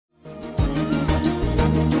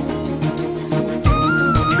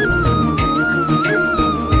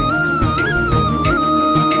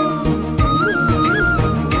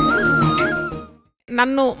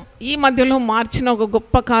నన్ను ఈ మధ్యలో మార్చిన ఒక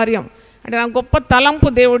గొప్ప కార్యం, అంటే నాకు గొప్ప తలంపు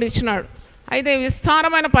దేవుడు ఇచ్చినాడు. అయితే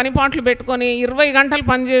విస్తారమైన పనిపాట్లు పెట్టుకొని 20 గంటలు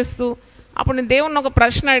పనిచేస్తూ అప్పుడు నేను దేవుని ఒక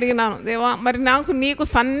ప్రశ్న అడిగినాను, దేవా మరి నాకు నీకు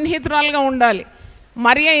సన్నిహితురాలుగా ఉండాలి.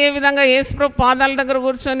 మరియ ఏ విధంగా యేసుప్రభు పాదాల దగ్గర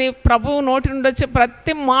కూర్చొని ప్రభువు నోటి నుండి వచ్చే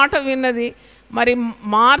ప్రతి మాట విన్నది, మరి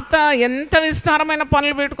మార్త ఎంత విస్తారమైన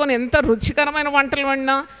పనులు పెట్టుకొని ఎంత రుచికరమైన వంటలు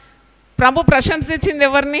వండినా ప్రభు ప్రశంసించింది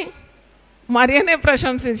ఎవరిని? మరియనే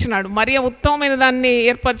ప్రశంసించినాడు. మరియ ఉత్తమమైన దాన్ని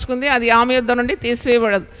ఏర్పరచుకుంది, అది ఆమె యొద్ద నుండి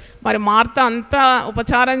తీసివేయబడదు. మరి మార్త అంతా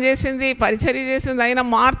ఉపచారం చేసింది, పరిచర్య చేసింది, అయినా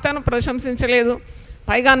మార్తను ప్రశంసించలేదు.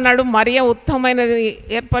 పైగా అన్నాడు మరియ ఉత్తమమైనది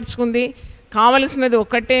ఏర్పరచుకుంది, కావలసినది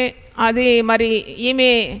ఒక్కటే, అది మరి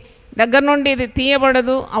ఈమె దగ్గర నుండి ఇది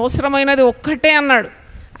తీయబడదు, అవసరమైనది ఒక్కటే అన్నాడు.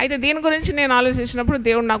 అయితే దీని గురించి నేను ఆలోచించినప్పుడు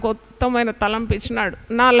దేవుడు నాకు ఉత్తమమైన తలంపు ఇచ్చినాడు.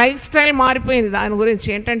 నా లైఫ్ స్టైల్ మారిపోయింది దాని గురించి.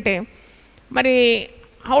 ఏంటంటే మరి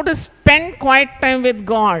how to spend quiet time with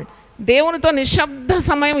God, దేవునితో నిశ్శబ్ద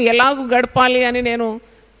సమయం ఎలాగూ గడపాలి అని నేను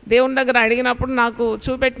దేవుని దగ్గర అడిగినప్పుడు నాకు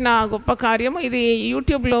చూపెట్టిన గొప్ప కార్యము ఇది.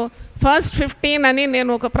 యూట్యూబ్లో ఫస్ట్ 15 అని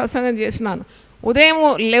నేను ఒక ప్రసంగం చేసినాను. ఉదయం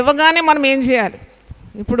లేవగానే మనం ఏం చేయాలి?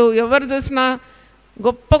 ఇప్పుడు ఎవరు చూసినా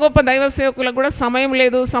గొప్ప గొప్ప దైవ సేవకులకు కూడా సమయం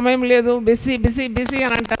లేదు, బిజీ బిజీ బిజీ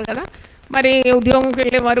అని అంటారు కదా. మరి ఉద్యోగంకి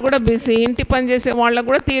వెళ్ళే వారు కూడా బిజీ, ఇంటి పని చేసే వాళ్ళకు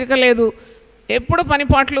కూడా తీరిక లేదు, ఎప్పుడు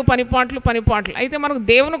పనిపాట్లు. అయితే మనకు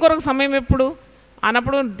దేవుని కొరకు సమయం ఎప్పుడు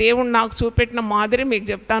అన్నప్పుడు దేవుడు నాకు చూపెట్టిన మాదిరి మీకు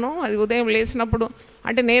చెప్తాను. అది ఉదయం లేచినప్పుడు,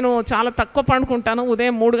 అంటే నేను చాలా తక్కువ పండుకుంటాను,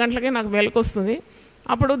 ఉదయం 3 గంటలకే నాకు మెలకు వస్తుంది.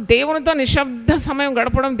 అప్పుడు దేవునితో నిశ్శబ్ద సమయం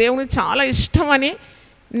గడపడం దేవునికి చాలా ఇష్టమని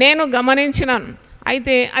నేను గమనించినాను.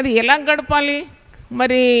 అయితే అది ఎలా గడపాలి?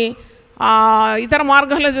 మరి ఇతర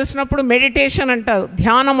మార్గాల్లో చూసినప్పుడు మెడిటేషన్ అంటారు,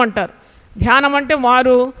 ధ్యానం అంటారు. ధ్యానం అంటే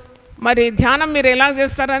వారు మరి ధ్యానం మీరు ఎలా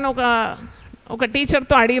చేస్తారని ఒక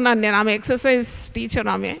టీచర్తో అడిగినాను నేను. ఆమె ఎక్సర్సైజ్ టీచర్,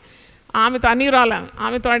 ఆమెతో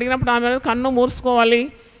ఆమెతో అడిగినప్పుడు ఆమె కన్ను మూసుకోవాలి,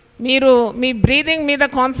 మీరు మీ బ్రీదింగ్ మీద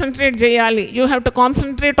కాన్సన్ట్రేట్ చేయాలి, you have to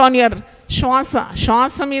concentrate on your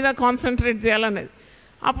శ్వాస మీద కాన్సన్ట్రేట్ చేయాలనేది.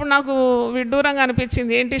 అప్పుడు నాకు విడ్డూరంగా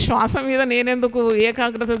అనిపించింది, ఏంటి శ్వాస మీద నేనెందుకు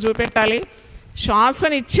ఏకాగ్రత చూపెట్టాలి?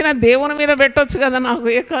 శ్వాసను ఇచ్చిన దేవుని మీద పెట్టవచ్చు కదా నాకు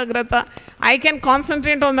ఏకాగ్రత. I can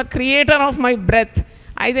concentrate on the creator of my breath.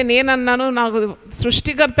 అయితే నేనన్నాను, నాకు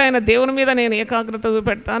సృష్టికర్త అయిన దేవుని మీద నేను ఏకాగ్రత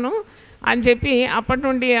చూపెడతాను అని చెప్పి అప్పటి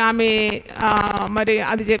నుండి ఆమె మరి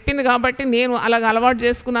అది చెప్పింది కాబట్టి నేను అలాగ అలవాటు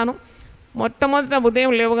చేసుకున్నాను. మొట్టమొదట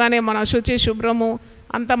ఉదయం లేవగానే మన శుచి శుభ్రము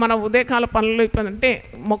అంతా మన ఉదయకాల పనులు అంటే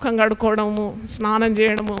ముఖం కడుక్కోవడము, స్నానం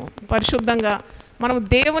చేయడము, పరిశుద్ధంగా మనం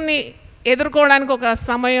దేవుని ఎదుర్కోవడానికి ఒక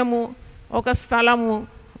సమయము, ఒక స్థలము,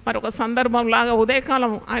 మరి ఒక సందర్భం లాగా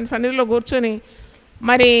ఉదయకాలం ఆయన సన్నిధిలో కూర్చొని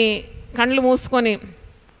మరి కళ్ళు మూసుకొని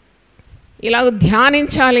ఇలాగ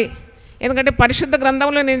ధ్యానించాలి. ఎందుకంటే పరిశుద్ధ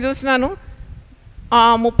గ్రంథంలో నేను చూసినాను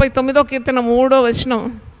 39వ కీర్తన 3వ వచనం,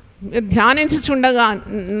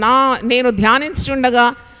 నేను ధ్యానించుచుండగా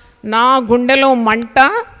నా గుండెలో మంట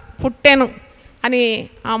పుట్టెను అని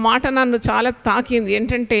ఆ మాట నన్ను చాలా తాకింది.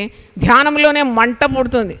 ఏంటంటే ధ్యానంలోనే మంట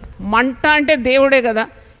పుడుతుంది. మంట అంటే దేవుడే కదా.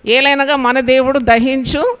 ఏలైనగా మన దేవుడు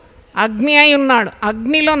దహించు అగ్ని అయి ఉన్నాడు.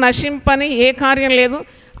 అగ్నిలో నశింపని ఏ కార్యం లేదు.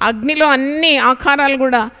 అగ్నిలో అన్ని ఆకారాలు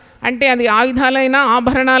కూడా, అంటే అది ఆయుధాలైనా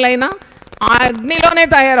ఆభరణాలైనా ఆ అగ్నిలోనే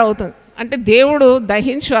తయారవుతుంది. అంటే దేవుడు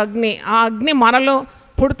దహించు అగ్ని, ఆ అగ్ని మనలో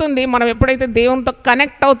పుడుతుంది. మనం ఎప్పుడైతే దేవునితో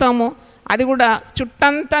కనెక్ట్ అవుతామో, అది కూడా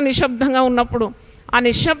చుట్టంతా నిశ్శబ్దంగా ఉన్నప్పుడు ఆ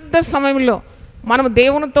నిశ్శబ్ద సమయంలో మనం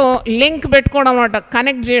దేవునితో లింక్ పెట్టుకోవడం అన్నమాట,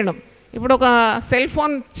 కనెక్ట్ చేయడం. ఇప్పుడు ఒక సెల్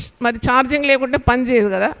ఫోన్ మరి ఛార్జింగ్ లేకుంటే పని చేయదు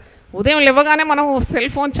కదా. ఉదయం లేవగానే మనం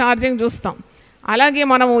సెల్ ఫోన్ ఛార్జింగ్ చూస్తాం. అలాగే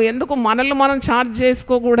మనము ఎందుకు మనల్ని మనం ఛార్జ్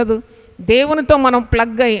చేసుకోకూడదు? దేవునితో మనం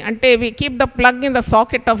ప్లగ్ అయ్యి, అంటే we keep the plug in the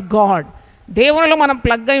socket off God. దేవునిలో మనం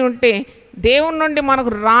ప్లగ్ అయి ఉంటే దేవుని నుండి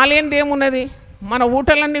మనకు రాలేనిది ఏమున్నది? మన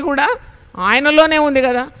ఊటలన్నీ కూడా ఆయనలోనే ఉంది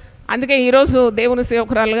కదా. అందుకే ఈరోజు దేవుని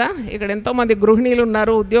సేవకురాలుగా ఇక్కడ ఎంతోమంది గృహిణీలు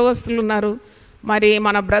ఉన్నారు, ఉద్యోగస్తులు ఉన్నారు, మరి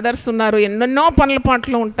మన బ్రదర్స్ ఉన్నారు, ఎన్నెన్నో పనుల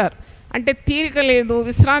పాటలు ఉంటారు. అంటే తీరిక లేదు,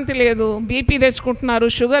 విశ్రాంతి లేదు, బీపీ తెచ్చుకుంటున్నారు,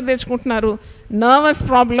 షుగర్ తెచ్చుకుంటున్నారు, నర్వస్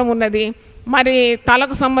ప్రాబ్లం ఉన్నది, మరి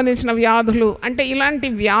తలకు సంబంధించిన వ్యాధులు. అంటే ఇలాంటి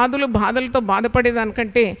వ్యాధులు బాధలతో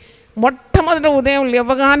బాధపడేదానికంటే మొట్టమొదటి ఉదయం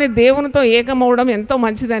లేవగానే దేవునితో ఏకమవడం ఎంతో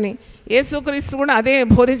మంచిదని యేసుక్రీస్తు కూడా అదే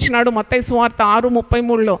బోధించినాడు. మత్తయి సువార్త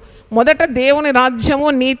 6:33లో మొదట దేవుని రాజ్యము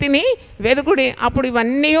నీతిని వెదుకుడి, అప్పుడు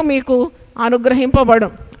ఇవన్నీ మీకు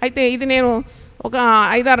అనుగ్రహింపబడం. అయితే ఇది నేను ఒక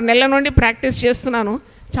 5-6 నెలల నుండి ప్రాక్టీస్ చేస్తున్నాను.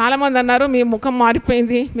 చాలామంది అన్నారు, మీ ముఖం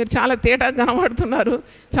మారిపోయింది, మీరు చాలా తేటగా కనబడుతున్నారు,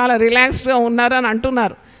 చాలా రిలాక్స్డ్గా ఉన్నారు అని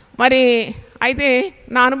అంటున్నారు. మరి అయితే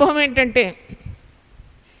నా అనుభవం ఏంటంటే,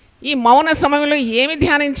 ఈ మౌన సమయంలో ఏమి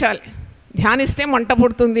ధ్యానించాలి? ధ్యానిస్తే మంట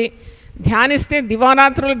పుడుతుంది. ధ్యానిస్తే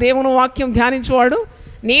దివారాత్రులు దేవుని వాక్యం ధ్యానించేవాడు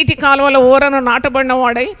నీటి కాలువల ఓరను నాటబడిన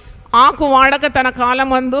వాడై ఆకు వాడక తన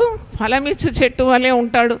కాలమందు ఫలమిచ్చు చెట్టు వలె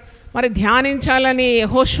ఉంటాడు. మరి ధ్యానించాలని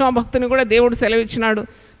యెహోషువ భక్తుని కూడా దేవుడు సెలవిచ్చినాడు,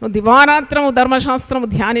 నువ్వు దివారాత్రము ధర్మశాస్త్రము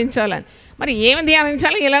ధ్యానించాలని. మరి ఏమి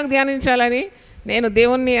ధ్యానించాలి, ఎలాగ ధ్యానించాలని నేను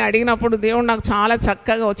దేవుణ్ణి అడిగినప్పుడు దేవుడు నాకు చాలా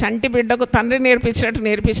చక్కగా చంటి బిడ్డకు తండ్రి నేర్పించినట్టు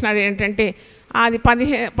నేర్పించినాడు. ఏంటంటే అది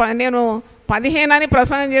 15 అని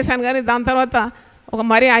ప్రసంగం చేశాను, కానీ దాని తర్వాత ఒక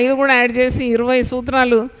మరి 5 కూడా యాడ్ చేసి 20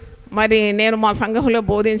 సూత్రాలు మరి నేను మా సంఘంలో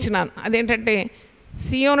బోధించినాను. అదేంటంటే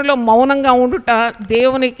సియోనులో మౌనంగా ఉండుట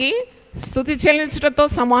దేవునికి స్తుతి చెల్లించుటతో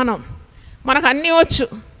సమానం. మనకు అన్నీ వచ్చు,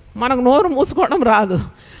 మనకు నోరు మూసుకోవడం రాదు.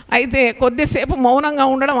 అయితే కొద్దిసేపు మౌనంగా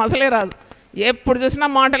ఉండడం అసలే రాదు. ఎప్పుడు చూసినా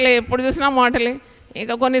మాటలే.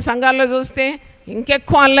 ఇంకా కొన్ని సంఘాల్లో చూస్తే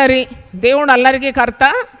ఇంకెక్కువ అల్లరి. దేవుడు అల్లరికి కర్త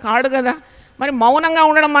కాడు కదా. మరి మౌనంగా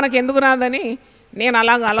ఉండడం మనకు ఎందుకు రాదని నేను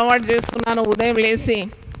అలాగ అలవాటు చేసుకున్నాను. ఉదయం లేచి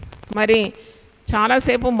మరి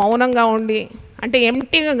చాలాసేపు మౌనంగా ఉండి, అంటే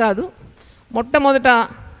ఎంటీగా కాదు, మొట్టమొదట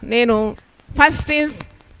నేను first is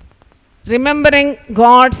remembering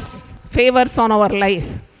God's favours on our life.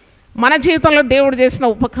 మన జీవితంలో దేవుడు చేసిన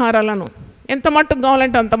ఉపకారాలను ఎంత మట్టుకు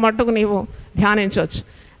కావాలంటే అంత మట్టుకు నీవు ధ్యానించవచ్చు.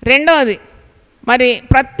 రెండవది మరి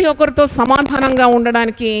ప్రతి ఒక్కరితో సమాధానంగా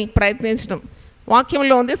ఉండడానికి ప్రయత్నించడం.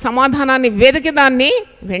 వాక్యంలో ఉంది సమాధానాన్ని వెతికి దాన్ని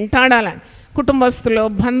వెంటాడాలని. కుటుంబస్తుల్లో,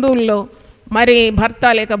 బంధువుల్లో, మరి భర్త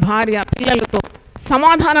లేక భార్య, పిల్లలతో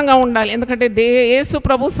సమాధానంగా ఉండాలి. ఎందుకంటే యేసు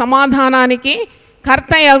ప్రభు సమాధానానికి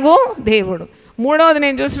కర్తయగు దేవుడు. మూడవది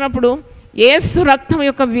నేను చూసినప్పుడు యేసు రక్తం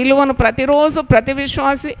యొక్క విలువను ప్రతిరోజు ప్రతి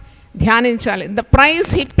విశ్వాసి ధ్యానించాలి. The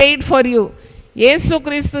price he paid for you.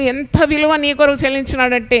 యేసుక్రీస్తు ఎంత విలువ నీ కొరకు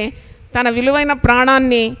చెల్లించినాడంటే తన విలువైన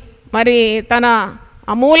ప్రాణాన్ని, మరి తన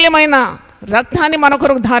అమూల్యమైన రక్తాన్ని మన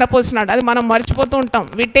కొరకు ధారపోసినాడు. అది మనం మర్చిపోతూ ఉంటాం.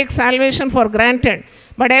 We take salvation for granted,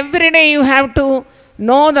 but every day you have to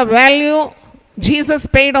know the value Jesus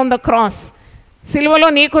paid on the cross. సిలువలో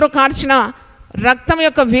నీ కొరకు కార్చిన రక్తం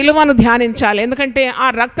యొక్క విలువను ధ్యానించాలి. ఎందుకంటే ఆ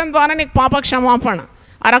రక్తం ద్వారా నీకు పాప క్షమాపణ,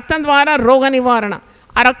 ఆ రక్తం ద్వారా రోగ నివారణ,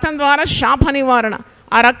 ఆ రక్తం ద్వారా శాప నివారణ,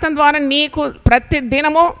 ఆ రక్తం ద్వారా నీకు ప్రతి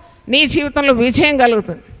దినము నీ జీవితంలో విజయం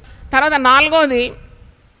కలుగుతుంది. తర్వాత నాలుగోది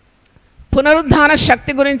పునరుద్ధాన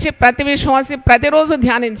శక్తి గురించి ప్రతి విశ్వాసి ప్రతిరోజు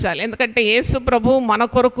ధ్యానించాలి. ఎందుకంటే యేసు ప్రభు మన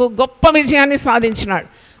కొరకు గొప్ప విజయాన్ని సాధించినాడు.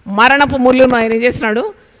 మరణపు ముళ్ళును ఆయన చేసినాడు,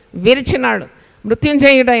 విరిచినాడు,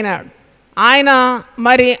 మృత్యుంజయుడైనాడు ఆయన.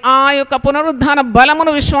 మరి ఆ యొక్క పునరుద్ధాన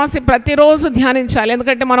బలమును విశ్వాసి ప్రతిరోజు ధ్యానించాలి.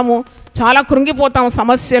 ఎందుకంటే మనము చాలా కృంగిపోతాం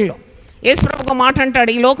సమస్యల్లో. యేసు ప్రభు ఒక మాట అంటాడు,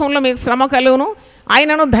 ఈ లోకంలో మీకు శ్రమ కలుగును,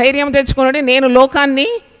 ఆయనను ధైర్యం తెచ్చుకున్నాడు, నేను లోకాన్ని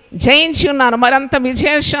జయించి ఉన్నాను. మరి అంత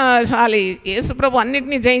విజయశాలి యేసు ప్రభు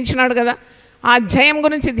అన్నిటినీ జయించినాడు కదా. ఆ జయం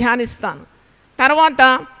గురించి ధ్యానిస్తాను. తర్వాత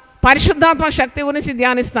పరిశుద్ధాత్మ శక్తి గురించి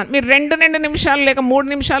ధ్యానిస్తాను. మీరు 2 నిమిషాలు లేక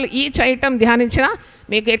 3 నిమిషాలు ఈచ్ ఐటమ్ ధ్యానించినా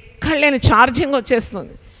మీకు ఎక్కడ లేని ఛార్జింగ్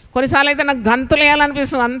వచ్చేస్తుంది. కొన్నిసార్లు అయితే నాకు గంతులు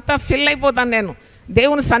వేయాలనిపిస్తుంది, అంత ఫిల్ అయిపోతాను నేను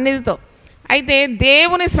దేవుని సన్నిధితో. అయితే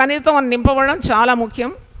దేవుని సన్నిధితో మనం నింపబడడం చాలా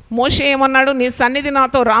ముఖ్యం. మోషే ఏమన్నాడు, నీ సన్నిధి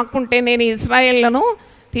నాతో రాకుంటే నేను ఇశ్రాయేళ్లను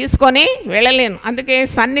తీసుకొని వెళ్ళలేను. అందుకే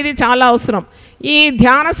సన్నిధి చాలా అవసరం. ఈ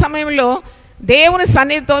ధ్యాన సమయంలో దేవుని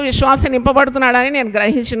సన్నిధితో విశ్వాసం నింపబడుతున్నాడని నేను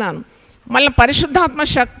గ్రహించినాను. మళ్ళీ పరిశుద్ధాత్మ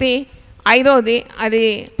శక్తి ఐదోది, అది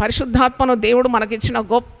పరిశుద్ధాత్మను దేవుడు మనకిచ్చిన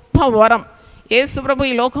గొప్ప వరం. యేసు ప్రభు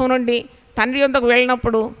ఈ లోకం నుండి తండ్రి యొద్దకు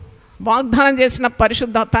వెళ్ళినప్పుడు వాగ్దానం చేసిన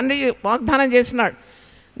తండ్రి వాగ్దానం చేసినాడు,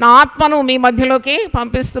 నా ఆత్మను మీ మధ్యలోకి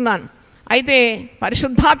పంపిస్తున్నాను. అయితే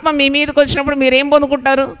పరిశుద్ధాత్మ మీ మీదకి వచ్చినప్పుడు మీరేం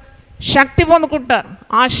పొందుకుంటారు? శక్తి పొందుకుంటారు.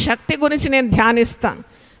 ఆ శక్తి గురించి నేను ధ్యానిస్తాను.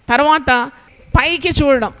 తర్వాత పైకి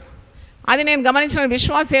చూడడం, అది నేను గమనించిన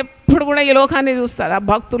విశ్వాసం ఎప్పుడు కూడా ఈ లోకాన్ని చూస్తారు. ఆ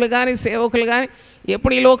భక్తులు కానీ సేవకులు కానీ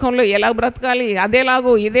ఎప్పుడు ఈ లోకంలో ఎలా బ్రతకాలి,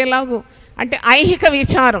 అదేలాగు ఇదేలాగు అంటే ఐహిక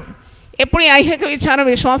విచారం. ఎప్పుడు ఈ ఐహిక విచారం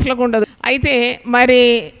విశ్వాసులకు ఉండదు. అయితే మరి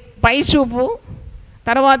పై చూపు,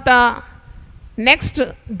 తర్వాత నెక్స్ట్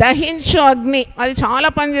దహించు అగ్ని, అది చాలా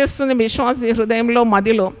పనిచేస్తుంది విశ్వాసి హృదయంలో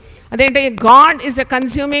మదిలో. అదేంటే God is a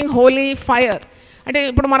consuming Holi fire. అంటే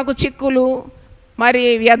ఇప్పుడు మనకు చిక్కులు, మరి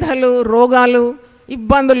వ్యధలు, రోగాలు,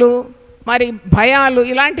 ఇబ్బందులు, మరి భయాలు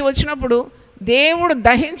ఇలాంటివి వచ్చినప్పుడు దేవుడు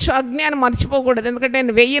దహించు అగ్ని అని మర్చిపోకూడదు. ఎందుకంటే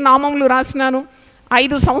నేను 1000 నామములు రాసినాను,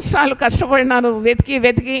 5 సంవత్సరాలు కష్టపడినాను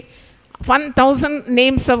వెతికి 1000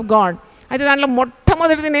 నేమ్స్ ఆఫ్ గాడ్. అయితే దాంట్లో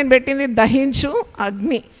మొట్టమొదటిది నేను పెట్టింది దహించు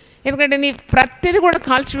అగ్ని. ఎందుకంటే నీ ప్రతిదీ కూడా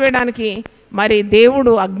కాల్చివేయడానికి మరి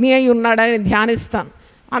దేవుడు అగ్ని అయి ఉన్నాడని ధ్యానిస్తాను.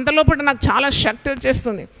 అంతలోపల నాకు చాలా శక్తి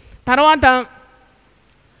వచ్చేస్తుంది. తర్వాత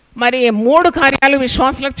మరి 3 కార్యాలు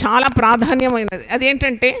విశ్వాసులకు చాలా ప్రాధాన్యమైనది.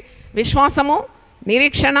 అదేంటంటే విశ్వాసము,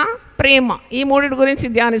 నిరీక్షణ, ప్రేమ. ఈ 3 గురించి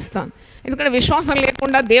ధ్యానిస్తాను. ఎందుకంటే విశ్వాసం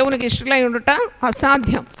లేకుండా దేవునికి ఇష్టలై ఉండుట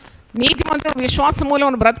అసాధ్యం. నీతిమంతుడు విశ్వాసం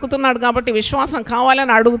మూలం బ్రతుకుతున్నాడు కాబట్టి విశ్వాసం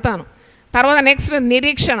కావాలని అడుగుతాను. తర్వాత నెక్స్ట్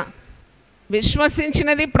నిరీక్షణ.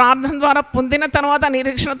 విశ్వసించినది ప్రార్థన ద్వారా పొందిన తర్వాత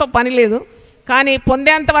నిరీక్షణతో పని లేదు. కానీ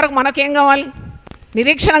పొందేంత వరకు మనకేం కావాలి?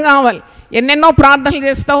 నిరీక్షణ కావాలి. ఎన్నెన్నో ప్రార్థనలు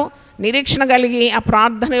చేస్తావు, నిరీక్షణ కలిగి ఆ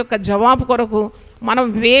ప్రార్థన యొక్క జవాబు కొరకు మనం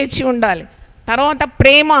వేచి ఉండాలి. తర్వాత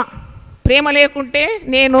ప్రేమ లేకుంటే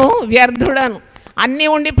నేను వ్యర్థుడను. అన్నీ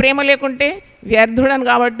ఉండి ప్రేమ లేకుంటే వ్యర్థుడను.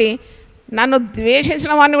 కాబట్టి నన్ను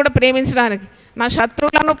ద్వేషించిన వాడిని కూడా ప్రేమించడానికి, నా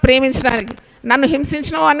శత్రువులను ప్రేమించడానికి, నన్ను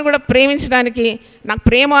హింసించిన వాడిని కూడా ప్రేమించడానికి నాకు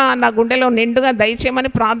ప్రేమ నా గుండెలో నిండుగా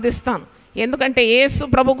దయచేయమని ప్రార్థిస్తాను. ఎందుకంటే యేసు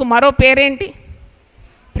ప్రభుకు మరో పేరేంటి?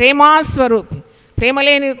 ప్రేమాస్వరూపి. ప్రేమ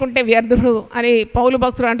లేనికుంటే వ్యర్థుడు అని పౌలు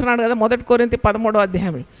భక్తుడు అంటున్నాడు కదా, 1 కొరింథీ 13వ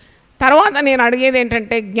అధ్యాయంలో. తర్వాత నేను అడిగేది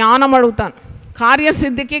ఏంటంటే జ్ఞానం అడుగుతాను.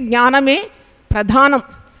 కార్యసిద్ధికి జ్ఞానమే ప్రధానం.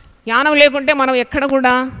 జ్ఞానం లేకుంటే మనం ఎక్కడ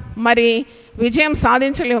కూడా మరి విజయం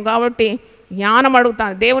సాధించలేము. కాబట్టి జ్ఞానం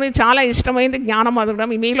అడుగుతాను. దేవునికి చాలా ఇష్టమైంది జ్ఞానం అడగడం.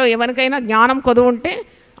 మీలో ఎవరికైనా జ్ఞానం కొదువు ఉంటే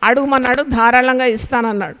అడుగుమన్నాడు, ధారాళంగా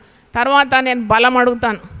ఇస్తానన్నాడు. తర్వాత నేను బలం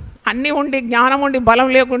అడుగుతాను. అన్నీ ఉండి జ్ఞానం ఉండి బలం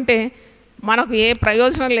లేకుంటే మనకు ఏ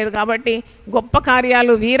ప్రయోజనం లేదు. కాబట్టి గొప్ప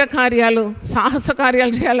కార్యాలు, వీర కార్యాలు, సాహస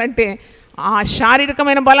కార్యాలు చేయాలంటే ఆ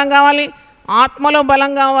శారీరకమైన బలం కావాలి, ఆత్మలో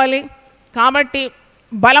బలం కావాలి. కాబట్టి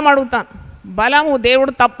బలం అడుగుతాను. బలము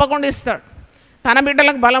దేవుడు తప్పకుండా ఇస్తాడు. తన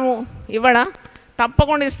బిడ్డలకు బలము ఇవ్వడా?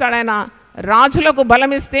 తప్పకుండా ఇస్తాడు. ఆయన రాజులకు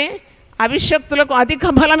బలం ఇస్తే అభిషక్తులకు అధిక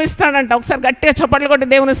బలం ఇస్తాడంట. ఒకసారి గట్టిగా చప్పట్లు కొట్టి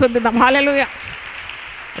దేవుని స్తుతిద్దాం. హల్లెలూయా.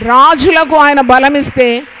 రాజులకు ఆయన బలం ఇస్తే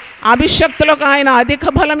అభిషక్తులకు ఆయన అధిక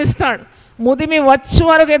బలం ఇస్తాడు. ముదిమి వచ్చి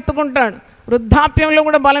వరకు ఎత్తుకుంటాడు. వృద్ధాప్యంలో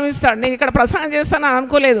కూడా బలం ఇస్తాడు. నేను ఇక్కడ ప్రసంగం చేస్తానని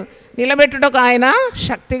అనుకోలేదు. నిలబెట్టుటకు ఆయన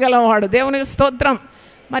శక్తి గలవాడు. దేవునికి స్తోత్రం.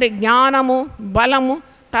 మరి జ్ఞానము, బలము.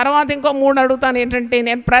 తర్వాత ఇంకో 3 అడుగుతాను ఏంటంటే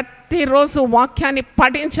నేను ప్రతిరోజు వాక్యాన్ని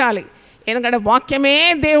పఠించాలి. ఎందుకంటే వాక్యమే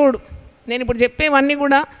దేవుడు. నేను ఇప్పుడు చెప్పేవన్నీ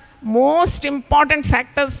కూడా most important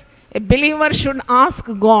factors a believer should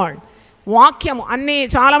ask God. వాక్యము అన్నీ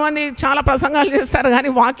చాలామంది చాలా ప్రసంగాలు చేస్తారు కానీ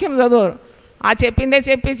వాక్యం చదవరు. ఆ చెప్పిందే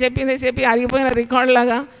చెప్పి అరిగిపోయిన రికార్డ్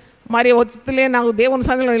లాగా మరి ఒత్తులే నాకు దేవుని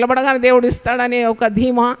సన్నిధిలో నిలబడగానే దేవుడు ఇస్తాడనే ఒక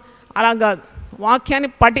ధీమా. అలా కాదు, వాక్యాన్ని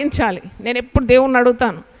పఠించాలి. నేను ఎప్పుడు దేవుణ్ణి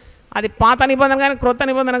అడుగుతాను. అది పాత నిబంధన కానీ క్రొత్త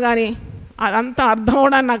నిబంధన కానీ అదంతా అర్థం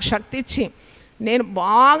అవడానికి నాకు శక్తి ఇచ్చి నేను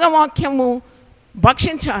బాగా వాక్యము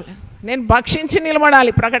భక్షించాలి. నేను భక్షించి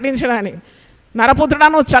నిలబడాలి ప్రకటించడానికి. నరపుత్రుడా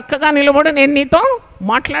నువ్వు చక్కగా నిలబడు, నేను నీతో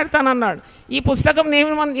మాట్లాడతానన్నాడు. ఈ పుస్తకం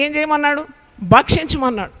నేను ఏం చేయమన్నాడు?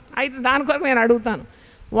 భక్షించమన్నాడు. అయితే దాని కొరకు నేను అడుగుతాను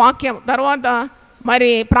వాక్యం. తర్వాత మరి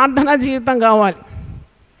ప్రార్థనా జీవితం కావాలి.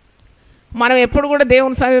 మనం ఎప్పుడు కూడా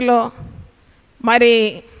దేవుని సన్నిధిలో మరి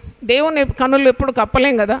దేవుని కన్నులు ఎప్పుడు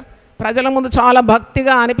కప్పలేం కదా. ప్రజల ముందు చాలా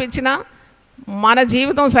భక్తిగా అనిపించినా మన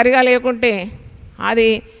జీవితం సరిగా లేకుంటే అది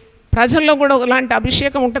ప్రజల్లో కూడా ఒకలాంటి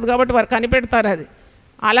అభిషేకం ఉంటుంది కాబట్టి వారు కనిపెడతారు. అది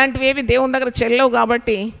అలాంటివి దేవుని దగ్గర చెల్లవు.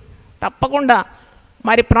 కాబట్టి తప్పకుండా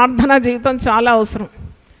మరి ప్రార్థనా జీవితం చాలా అవసరం.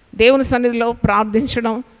 దేవుని సన్నిధిలో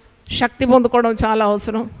ప్రార్థించడం, శక్తి పొందుకోవడం చాలా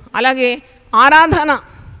అవసరం. అలాగే ఆరాధన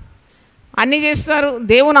అన్నీ చేస్తారు,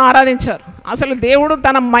 దేవుని ఆరాధించారు. అసలు దేవుడు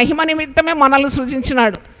తన మహిమ నిమిత్తమే మనల్ని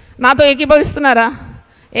సృజించినాడు. నాతో ఏకీభవిస్తున్నారా?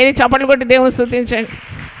 ఏది చప్పట్లు కొట్టి దేవుని స్తుతించండి.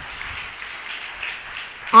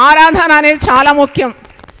 ఆరాధన అనేది చాలా ముఖ్యం.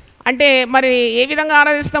 అంటే మరి ఏ విధంగా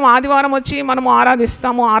ఆరాధిస్తాం? ఆదివారం వచ్చి మనము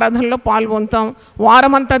ఆరాధిస్తాము, ఆరాధనలో పాల్గొంటాం.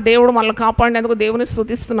 వారమంతా దేవుడు మనల్ని కాపాడినందుకు దేవుని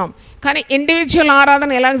స్తుతిస్తున్నాం. కానీ ఇండివిజువల్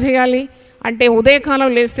ఆరాధన ఎలా చేయాలి అంటే ఉదయకాలం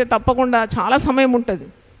లేస్తే తప్పకుండా చాలా సమయం ఉంటుంది.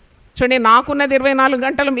 చూడండి, నాకున్నది 24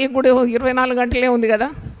 గంటలు, మీకు కూడా 24 గంటలే ఉంది కదా.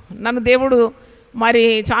 నన్ను దేవుడు మరి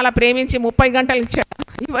చాలా ప్రేమించి 30 గంటలు ఇచ్చాడు,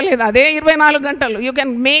 ఇవ్వలేదు. అదే 24 గంటలు. You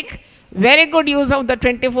can make very good use of the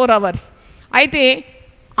 24 hours. అయితే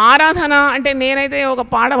ఆరాధన అంటే నేనైతే ఒక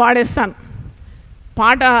పాట పాడేస్తాను.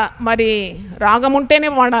 పాట మరి రాగం ఉంటేనే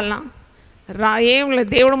పాడాలనా? ఏం లేదు,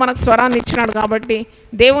 దేవుడు మనకు స్వరాన్ని ఇచ్చినాడు కాబట్టి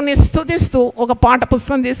దేవుని స్తుతిస్తూ ఒక పాట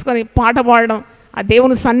పుస్తకం తీసుకొని పాట పాడడం, ఆ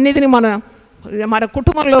దేవుని సన్నిధిని మన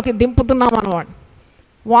కుటుంబంలోకి దింపుతున్నాం అన్నమాట.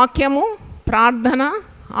 వాక్యము, ప్రార్థన,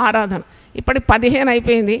 ఆరాధన. ఇప్పటికి 15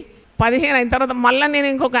 అయిపోయింది. 15 అయిన తర్వాత మళ్ళీ నేను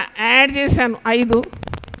ఇంకొక యాడ్ చేశాను 5.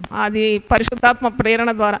 అది పరిశుద్ధాత్మ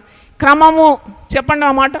ప్రేరణ ద్వారా. క్రమము, చెప్పండి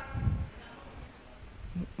ఆ మాట.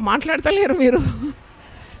 మాట్లాడతలేరు మీరు.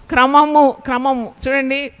 క్రమము.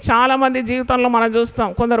 చూడండి, చాలామంది జీవితంలో మనం చూస్తాం,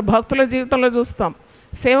 కొందరు భక్తుల జీవితంలో చూస్తాం,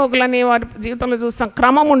 సేవకులని వారి జీవితంలో చూస్తాం,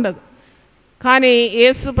 క్రమం ఉండదు. కానీ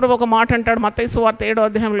యేసు ప్రభు ఒక మాట అంటాడు మత్తయి సువార్త 7వ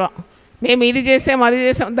అధ్యాయంలో, మేము ఇది చేసాం, అది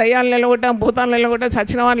చేసాం, దయ్యాలు నిలగొట్టాం, భూతాలు నిలగొట్టాం,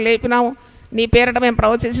 చచ్చిన వారిని లేపినాము, నీ పేరట మేము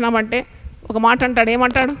ప్రవచించినామంటే ఒక మాట అంటాడు.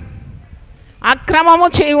 ఏమంటాడు? అక్రమము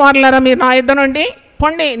చేయవారులరా మీరు నా యుద్ధ నుండి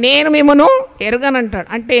పొండి, నేను మిమ్మను ఎరుగనంటాడు.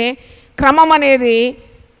 అంటే క్రమం అనేది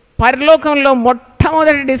పరలోకంలో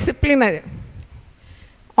మొట్టమొదటి డిసిప్లిన్. అది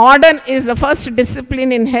order is the first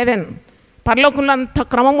discipline in heaven. పరలోకంలో అంత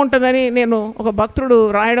క్రమం ఉంటుందని నేను ఒక భక్తుడు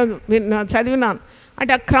రాయడం చదివినాను.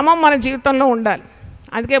 అంటే ఆ క్రమం మన జీవితంలో ఉండాలి.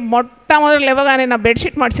 అందుకే మొట్టమొదటి లేవగానే నా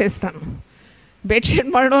బెడ్షీట్ మడిచేస్తాను. బెడ్షీట్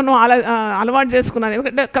మడడం అలవాటు చేసుకున్నాను.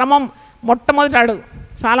 ఎందుకంటే క్రమం మొట్టమొదటి అడుగు.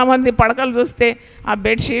 చాలామంది పడకలు చూస్తే ఆ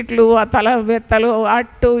బెడ్షీట్లు, ఆ తల బెత్తలు,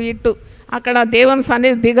 అటు ఇటు, అక్కడ దేవుని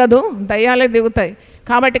సన్నిధి దిగదు, దయ్యాలే దిగుతాయి.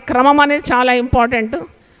 కాబట్టి క్రమం అనేది చాలా ఇంపార్టెంట్.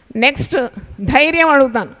 నెక్స్ట్ ధైర్యం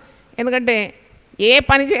అడుగుతాను. ఎందుకంటే ఏ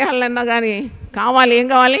పని చేయాలన్నా కానీ కావాలి, ఏం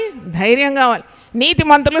కావాలి? ధైర్యం కావాలి.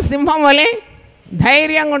 నీతిమంతులు సింహం వలె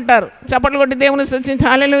ధైర్యంగా ఉంటారు. చప్పట్లు కొట్టి దేవుని స్తుతించి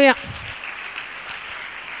హల్లెలూయా.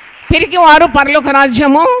 పిరికి వారు పరలోక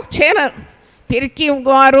రాజ్యము చేరరు. పిరికి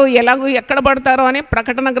వారు ఎలాగూ ఎక్కడ పడతారో అని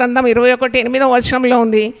ప్రకటన గ్రంథం 21:8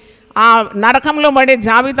 ఉంది. ఆ నరకంలో పడే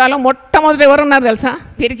జాబితాలో మొట్టమొదటి ఎవరు ఉన్నారు తెలుసా?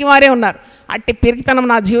 పిరికి వారే ఉన్నారు. అట్టి పిరికితనం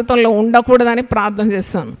నా జీవితంలో ఉండకూడదని ప్రార్థన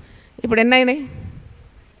చేస్తాను. ఇప్పుడు ఎన్ని అయినాయి?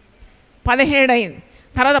 17 అయింది.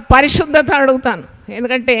 తర్వాత పరిశుద్ధత అడుగుతాను.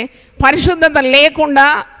 ఎందుకంటే పరిశుద్ధత లేకుండా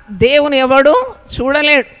దేవుని ఎవడు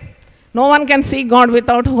చూడలేడు. No one can see God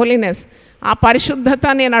without holiness. ఆ పరిశుద్ధత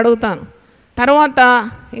నేను అడుగుతాను. తర్వాత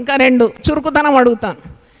ఇంకా 2 చురుకుతనం అడుగుతాను.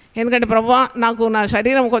 ఎందుకంటే ప్రభువా, నాకు నా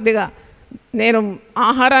శరీరం కొద్దిగా, నేను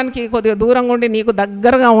ఆహారానికి కొద్దిగా దూరంగా ఉండి నీకు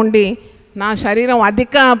దగ్గరగా ఉండి నా శరీరం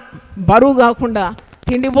అధిక బరువు కాకుండా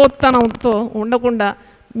తిండిపోతనంతో ఉండకుండా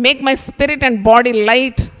make my spirit and body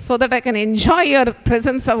light so that I can enjoy your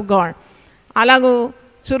presence of God. అలాగూ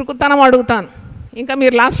చురుకుతనం అడుగుతాను. ఇంకా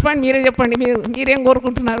మీరు లాస్ట్ పాయింట్ మీరే చెప్పండి. మీరేం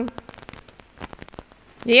కోరుకుంటున్నారు?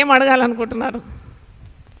 ఏం అడగాలనుకుంటున్నారు?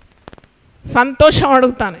 సంతోషం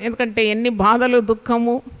అడుగుతాను. ఎందుకంటే ఎన్ని బాధలు,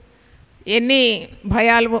 దుఃఖము, ఎన్ని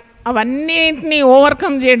భయాలు, అవన్నిటినీ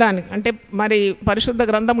ఓవర్కమ్ చేయడానికి, అంటే మరి పరిశుద్ధ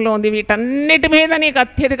గ్రంథంలో ఉంది, వీటన్నిటి మీద నీకు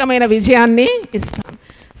అత్యధికమైన విజయాన్ని ఇస్తాను.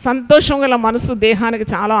 సంతోషం గల మనసు దేహానికి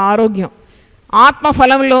చాలా ఆరోగ్యం.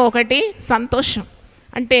 ఆత్మఫలంలో ఒకటి సంతోషం.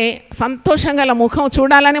 అంటే సంతోషం గల ముఖం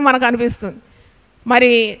చూడాలని మనకు అనిపిస్తుంది.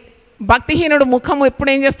 మరి భక్తిహీనుడు ముఖం ఎప్పుడు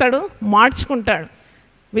ఏం చేస్తాడు? మార్చుకుంటాడు.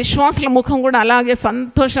 విశ్వాసుల ముఖం కూడా అలాగే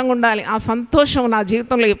సంతోషంగా ఉండాలి. ఆ సంతోషం నా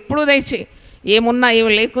జీవితంలో ఎప్పుడూ తెచ్చి, ఏమున్నా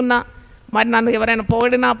ఏమి లేకున్నా, మరి నన్ను ఎవరైనా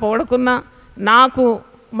పొగిడినా పొగడకున్నా, నాకు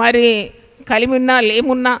మరి కలిమిన్నా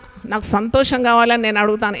లేమున్నా నాకు సంతోషం కావాలని నేను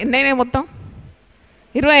అడుగుతాను. ఎన్నైనా మొత్తం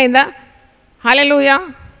 20 అయిందా? హల్లెలూయా.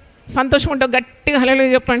 సంతోషం ఉంటే గట్టిగా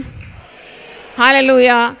హల్లెలూయా చెప్పండి.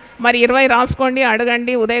 హల్లెలూయా. మరి 20 రాసుకోండి,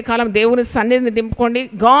 అడగండి. ఉదయకాలం దేవుని సన్నిధిని దింపుకోండి.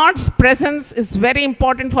 God's presence is very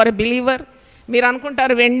important for a believer. మీరు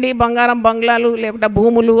అనుకుంటారు వెండి, బంగారం, బంగ్లాలు, లేకపోతే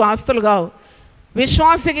భూములు, ఆస్తులు కావు.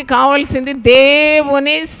 విశ్వాసికి కావాల్సింది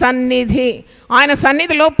దేవుని సన్నిధి. ఆయన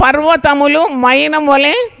సన్నిధిలో పర్వతములు మైనం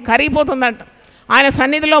వలె కరిగిపోతుందట. ఆయన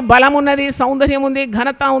సన్నిధిలో బలం ఉన్నది, సౌందర్యం ఉంది,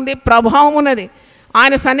 ఘనత ఉంది, ప్రభావం ఉన్నది.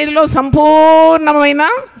 ఆయన సన్నిధిలో సంపూర్ణమైన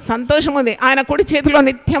సంతోషం ఉంది. ఆయన కుడి చేతిలో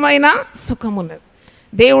నిత్యమైన సుఖం ఉన్నది.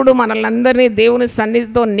 దేవుడు మనల్ని అందరినీ దేవుని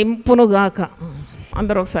సన్నిధితో నింపునుగాక.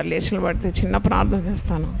 అందరూ ఒకసారి లేచిన పడితే చిన్న ప్రార్థన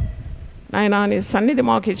చేస్తాను. నాయనా, నీ సన్నిధి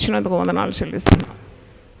మాకు ఇచ్చినందుకు వందనాలు చెల్లిస్తున్నాం.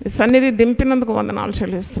 నీ సన్నిధి దింపినందుకు వందనాలు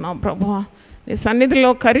చెల్లిస్తున్నాం ప్రభువా. నీ సన్నిధిలో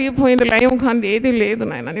కరిగిపోయింది, లయం కానిది ఏది లేదు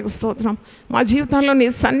నాయన. నీకు స్తోత్రం. మా జీవితాల్లో నీ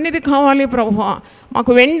సన్నిధి కావాలి ప్రభువా.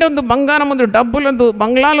 మాకు వెండి వద్దు, బంగారం వద్దు, డబ్బులొద్దు,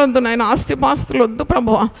 బంగ్లాలొద్దు నాయన, ఆస్తిపాస్తులు వద్దు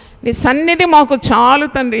ప్రభువా. నీ సన్నిధి మాకు చాలు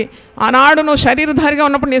తండ్రి. ఆనాడు నువ్వు శరీరధారిగా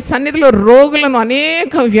ఉన్నప్పుడు నీ సన్నిధిలో రోగులను,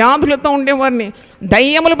 అనేక వ్యాధులతో ఉండేవారిని,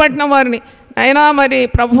 దయ్యములు పట్టిన వారిని అయినా మరి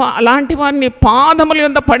ప్రభు, అలాంటి వారిని పాదముల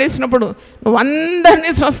యొద్ద పడేసినప్పుడు నువ్వు అందరినీ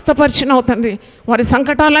స్వస్థపరిచినావు తండ్రి. వారి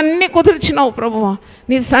సంకటాలన్నీ కుదిర్చినావు ప్రభువ.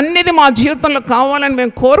 నీ సన్నిధి మా జీవితంలో కావాలని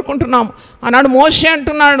మేము కోరుకుంటున్నాము. ఆనాడు మోషే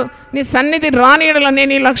అంటున్నాడు, నీ సన్నిధి రానియడల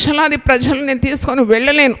నేను ఈ లక్షలాది ప్రజలు నేను తీసుకొని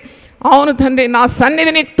వెళ్ళలేను. అవును తండ్రి, నా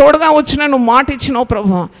సన్నిధి నీకు తోడుగా వచ్చిన నువ్వు మాట ఇచ్చినావు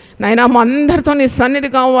ప్రభు. నాయనా, మా అందరితో నీ సన్నిధి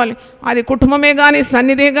కావాలి. అది కుటుంబమే కానీ,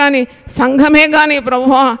 సన్నిధే కానీ, సంఘమే కానీ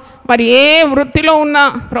ప్రభువా, మరి ఏ వృత్తిలో ఉన్నా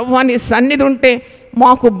ప్రభువా నీ సన్నిధి ఉంటే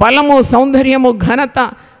మాకు బలము, సౌందర్యము, ఘనత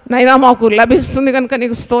నైనా మాకు లభిస్తుంది కనుక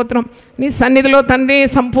నీకు స్తోత్రం. నీ సన్నిధిలో తండ్రి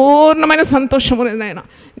సంపూర్ణమైన సంతోషం ఉంది నాయన.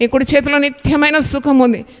 నీ కుడి చేతిలో నిత్యమైన సుఖం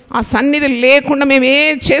ఉంది. ఆ సన్నిధి లేకుండా మేము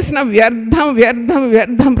ఏం చేసినా వ్యర్థం వ్యర్థం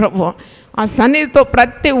వ్యర్థం ప్రభువా. ఆ సన్నిధితో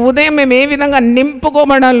ప్రతి ఉదయం మేము ఏ విధంగా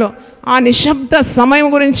నింపుకోబడాలో ఆ నిశ్శబ్ద సమయం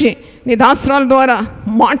గురించి నీ దాసరాల ద్వారా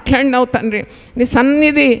మాట్లాడినావు తండ్రి. నీ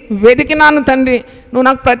సన్నిధి వెతికినాను తండ్రి. నువ్వు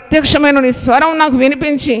నాకు ప్రత్యక్షమైన నీ స్వరం నాకు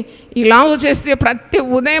వినిపించి ఇలాగ చేస్తే ప్రతి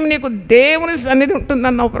ఉదయం నీకు దేవుని సన్నిధి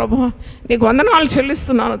ఉంటుందన్నావు ప్రభువా. నీకు వందనాలు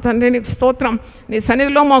చెల్లిస్తున్నాను తండ్రి. నీకు స్తోత్రం. నీ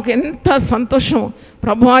సన్నిధిలో మాకు ఎంత సంతోషం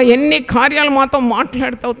ప్రభువా. ఎన్ని కార్యాలు మాతో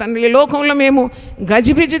మాట్లాడతావు తండ్రి. ఈ లోకంలో మేము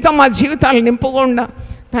గజిబిజితో మా జీవితాలు నింపుకుండా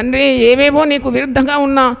తండ్రి, ఏవేవో నీకు విరుద్ధంగా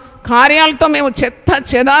ఉన్న కార్యాలతో మేము చెత్త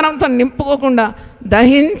చెదారంతో నింపుకోకుండా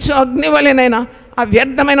దహించు అగ్నివలెనైనా ఆ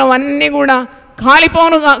వ్యర్థమైనవన్నీ కూడా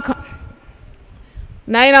కాలిపోనుగాక.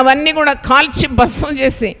 నాయన అవన్నీ కూడా కాల్చి భస్మం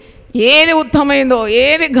చేసి ఏది ఉత్తమమైందో,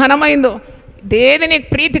 ఏది ఘనమైందో, ఏది నీకు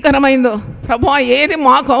ప్రీతికరమైందో ప్రభువా, ఏది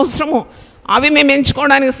మాకు అవసరమో అవి మేము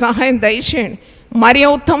ఎంచుకోవడానికి సహాయం దయచేయండి. మరి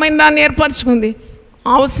ఉత్తమమైన దాన్ని ఏర్పరచుకుంది,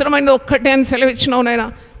 అవసరమైనది ఒక్కటే అని సెలవిచ్చినావు నాయన.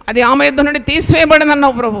 అది ఆమె యుద్ధ నుండి తీసివేయబడింది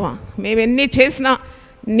అన్నావు ప్రభువా. మేము ఎన్ని చేసినా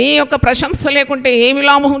నీ యొక్క ప్రశంస లేకుంటే ఏమి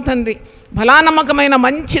లాభం తండ్రి. బలానమ్మకమైన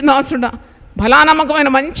మంచి దాసుడా, బలానమ్మకమైన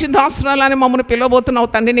మంచి దాసురాలని మమ్మల్ని పిలవబోతున్నావు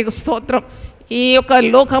తండ్రి. నీకు స్తోత్రం. ఈ యొక్క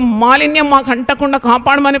లోక మాలిన్యం మాకు అంటకుండా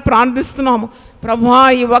కాపాడమని ప్రార్థిస్తున్నాము ప్రభువా.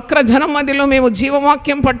 ఈ వక్ర జనం మధ్యలో మేము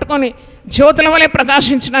జీవవాక్యం పట్టుకొని జ్యోతుల వలె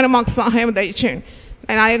ప్రకాశించడానికి మాకు సహాయం దయచేయండి.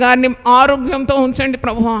 నేను అయ్యగారిని ఆరోగ్యంతో ఉంచండి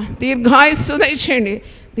ప్రభువా. దీర్ఘాయుస్సు దయచేయండి.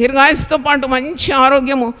 దీర్ఘాయుస్సుతో పాటు మంచి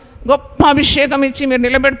ఆరోగ్యము, గొప్ప అభిషేకం ఇచ్చి మీరు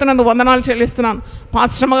నిలబెడుతున్నందుకు వందనాలు చెల్లిస్తున్నాను.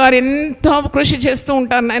 పాస్టమ్మ గారు ఎంతో కృషి చేస్తూ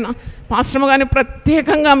ఉంటారు నాయన. పాస్టమ్మ గారిని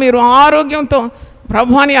ప్రత్యేకంగా మీరు ఆరోగ్యంతో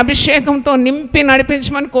ప్రభువాని అభిషేకంతో నింపి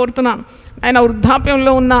నడిపించమని కోరుతున్నాను. ఆయన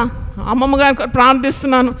వృద్ధాప్యంలో ఉన్న అమ్మమ్మ గారికి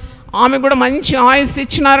ప్రార్థిస్తున్నాను. ఆమె కూడా మంచి ఆయుస్సు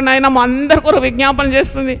ఇచ్చినారు నాయన. మా అందరి కొరకు విజ్ఞాపన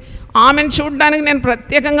చేస్తుంది. ఆమెను చూడడానికి నేను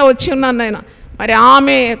ప్రత్యేకంగా వచ్చి ఉన్నాను నాయన. మరి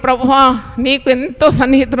ఆమె ప్రభువా నీకు ఎంతో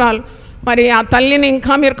సన్నిహితురాలు. మరి ఆ తల్లిని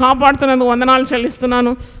ఇంకా మీరు కాపాడుతున్నందుకు వందనాలు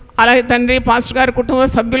చెల్లిస్తున్నాను. అలాగే తండ్రి పాస్టర్ గారి కుటుంబ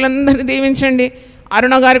సభ్యులందరినీ దీవించండి.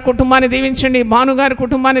 అరుణ గారి కుటుంబాన్ని దీవించండి. భాను గారి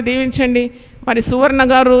కుటుంబాన్ని దీవించండి. మరి సువర్ణ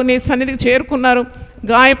గారు నీ సన్నిధికి చేరుకున్నారు.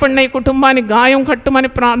 గాయపడిన ఈ కుటుంబాన్ని గాయం కట్టుమని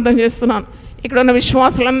ప్రార్థన చేస్తున్నాను. ఇక్కడ ఉన్న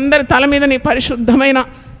విశ్వాసులందరి తల మీద నీ పరిశుద్ధమైన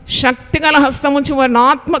శక్తిగల హస్తం ఉంచి వారిని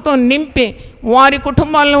ఆత్మతో నింపి వారి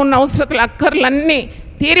కుటుంబాల్లో ఉన్న అవసరతలు అక్కర్లన్నీ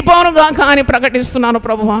తీరిపోనుగాక అని ప్రకటిస్తున్నాను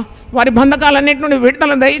ప్రభువా. వారి బంధకాలన్నింటి నుండి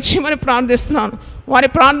విడుదల దయచేయమని ప్రార్థిస్తున్నాను. వారి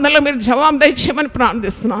ప్రార్థనలో మీరు జవాబు దయచేయమని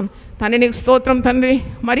ప్రార్థిస్తున్నాను తండ్రి. నీకు స్తోత్రం తండ్రి.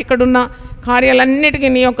 మరి ఇక్కడున్న కార్యాలన్నిటికీ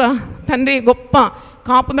నీ యొక్క తండ్రి గొప్ప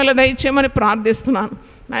కాపుదల దయచేయమని ప్రార్థిస్తున్నాను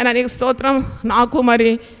నాయన. నీకు స్తోత్రం. నాకు మరి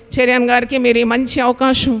చెరియన్ గారికి మీరు ఈ మంచి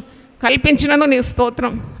అవకాశం కల్పించినందుకు నీకు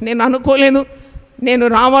స్తోత్రం. నేను అనుకోలేదు, నేను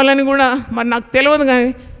రావాలని కూడా మరి నాకు తెలియదు. కానీ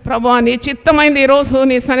ప్రభువా నీ చిత్తమైంది ఈరోజు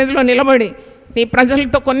నీ సన్నిధిలో నిలబడి నీ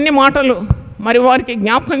ప్రజలతో కొన్ని మాటలు మరి వారికి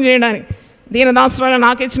జ్ఞాపకం చేయడానికి దీనదాసురాలు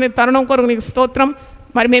నాకు ఇచ్చిన తరుణం కొరకు నీకు స్తోత్రం.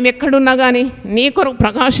 మరి మేము ఎక్కడున్నా కానీ నీ కొరకు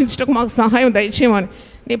ప్రకాశించడానికి మాకు సహాయం దయచేయమని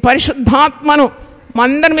నీ పరిశుద్ధాత్మను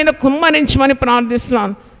మందరి మీద కుమ్మరించమని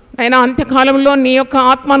ప్రార్థిస్తున్నాను. అయినా అంత్యకాలంలో నీ యొక్క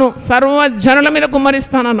ఆత్మను సర్వజనుల మీద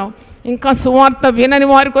కుమ్మరిస్తానన్నావు. ఇంకా సువార్త వినని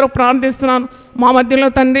వారి కొరకు ప్రార్థిస్తున్నాను. మా మధ్యలో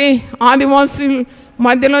తండ్రి ఆదివాసుల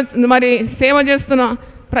మధ్యలో మరి సేవ చేస్తున్న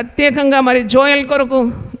ప్రత్యేకంగా మరి జోయల్ కొరకు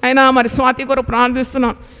అయినా మరి స్వాతి కొరకు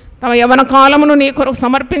ప్రార్థిస్తున్నాను. తమ యవన కాలమును నీ కొరకు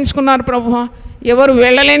సమర్పించుకున్నారు ప్రభువా. ఎవరు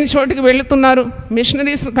వెళ్ళలేని చోటికి వెళుతున్నారు,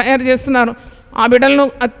 మిషనరీస్ తయారు చేస్తున్నారు. ఆ బిడ్డలను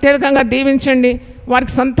అత్యధికంగా దీవించండి.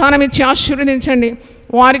 వారికి సంతానం ఇచ్చి ఆశీర్వదించండి.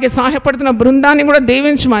 వారికి సహాయపడుతున్న బృందాన్ని కూడా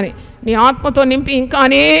దీవించమని నీ ఆత్మతో నింపి ఇంకా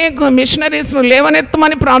అనేక మిషనరీస్ను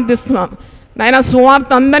లేవనెత్తమని ప్రార్థిస్తున్నాను నాయన.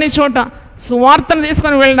 సువార్త అందని చోట సువార్తను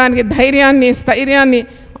తీసుకొని వెళ్ళడానికి ధైర్యాన్ని, స్థైర్యాన్ని,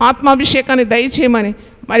 ఆత్మాభిషేకాన్ని దయచేయమని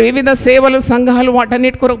మరి వివిధ సేవలు, సంఘాలు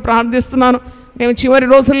వాటన్నిటి కొరకు ప్రార్థిస్తున్నాను. మేము చివరి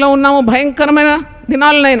రోజుల్లో ఉన్నాము. భయంకరమైన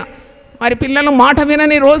దినాలనైనా మరి పిల్లలు మాట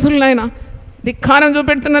వినని రోజులనైనా ధిక్కారం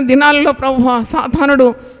చూపెడుతున్న దినాల్లో ప్రభువా సాతానుడు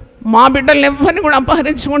మా బిడ్డలను ఎవరిని కూడా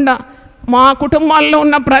అపహరించకుండా మా కుటుంబాల్లో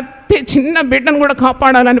ఉన్న ప్రతి చిన్న బిడ్డను కూడా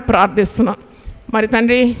కాపాడాలని ప్రార్థిస్తున్నాను. మరి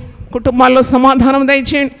తండ్రి కుటుంబాల్లో సమాధానం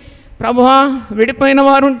దయచేయండి ప్రభువా. విడిపోయిన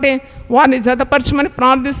వారు ఉంటే వారిని జతపరచమని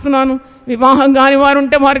ప్రార్థిస్తున్నాను. వివాహం కాని వారు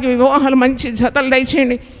ఉంటే వారికి వివాహాలు మంచి జతలు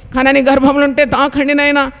దయచేయండి. కనని గర్భంలో ఉంటే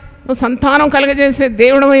తాకండినైనా నువ్వు సంతానం కలగజేసే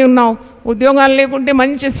దేవుడమై ఉన్నావు. ఉద్యోగాలు లేకుంటే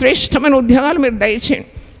మంచి శ్రేష్టమైన ఉద్యోగాలు మీరు దయచేయండి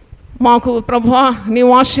మాకు ప్రభువా.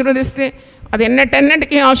 నీవు ఆశీర్వదిస్తే అది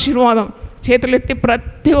ఎన్నటెన్నటికీ ఆశీర్వాదం. చేతులెత్తి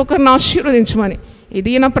ప్రతి ఒక్కరిని ఆశీర్వదించమని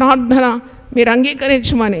ఇది నా ప్రార్థన మీరు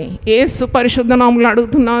అంగీకరించమని యేసు పరిశుద్ధ నామములో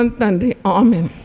అడుగుతున్నాను తండ్రి. ఆమేన్.